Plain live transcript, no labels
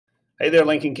Hey there,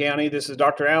 Lincoln County. This is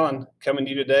Dr. Allen coming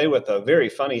to you today with a very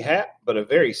funny hat, but a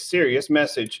very serious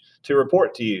message to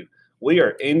report to you. We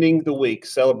are ending the week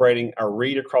celebrating our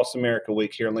Read Across America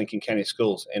week here in Lincoln County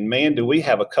Schools. And man, do we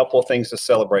have a couple of things to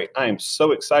celebrate. I am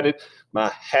so excited.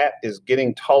 My hat is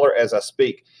getting taller as I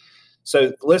speak.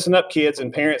 So listen up, kids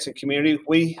and parents and community.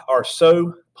 We are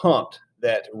so pumped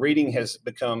that reading has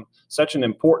become such an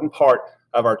important part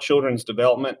of our children's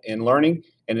development in learning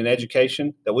and in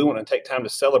education that we want to take time to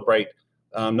celebrate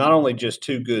not only just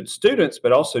two good students,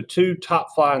 but also two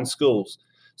top flying schools.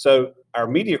 So our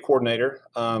media coordinator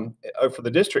for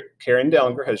the district, Karen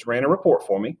Dellinger, has ran a report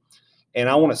for me. And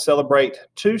I want to celebrate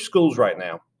two schools right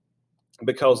now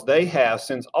because they have,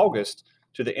 since August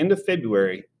to the end of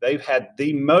February, they've had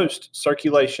the most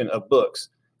circulation of books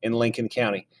in Lincoln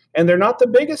County. And they're not the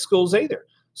biggest schools either.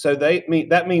 So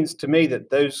that means to me that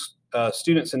those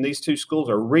students in these two schools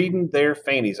are reading their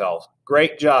fannies off.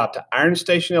 Great job to Iron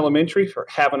Station Elementary for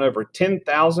having over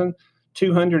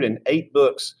 10,208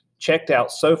 books checked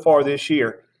out so far this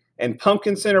year, and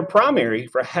Pumpkin Center Primary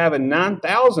for having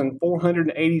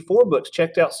 9,484 books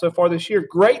checked out so far this year.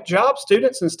 Great job,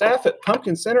 students and staff at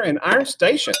Pumpkin Center and Iron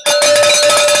Station.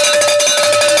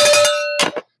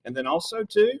 And then also,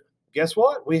 too, guess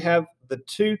what? We have the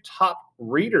two top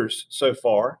readers so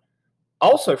far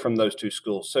also from those two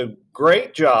schools. So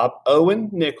great job, Owen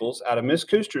Nichols out of Miss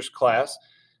Kuster's class.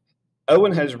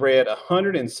 Owen has read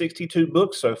 162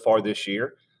 books so far this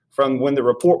year from when the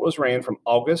report was ran from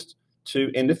August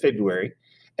to end of February.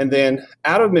 And then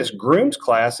out of Miss Groom's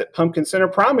class at Pumpkin Center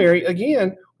Primary,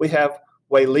 again, we have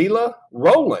Waylila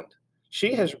Rowland.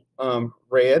 She has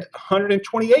read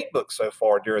 128 books so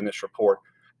far during this report.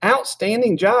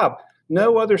 Outstanding job.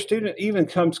 No other student even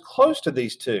comes close to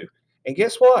these two. And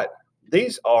guess what?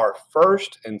 These are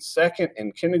first and second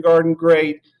and kindergarten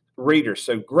grade readers.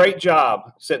 So great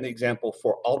job setting the example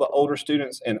for all the older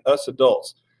students and us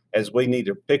adults as we need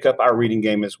to pick up our reading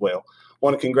game as well. I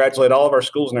want to congratulate all of our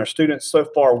schools and our students. So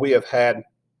far, we have had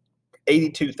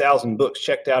 82,000 books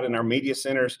checked out in our media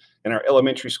centers and our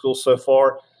elementary schools so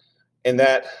far. And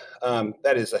that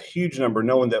is a huge number,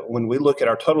 knowing that when we look at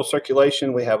our total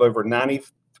circulation, we have over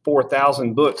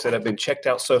 94,000 books that have been checked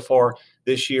out so far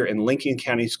this year in Lincoln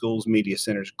County Schools media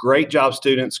centers. Great job,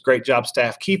 students. Great job,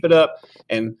 staff. Keep it up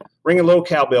and ring a little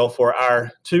cowbell for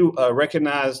our two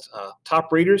recognized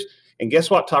top readers. And guess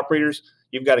what, top readers?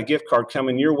 You've got a gift card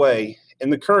coming your way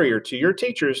in the courier to your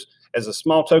teachers as a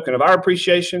small token of our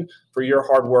appreciation for your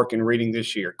hard work in reading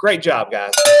this year. Great job,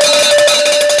 guys.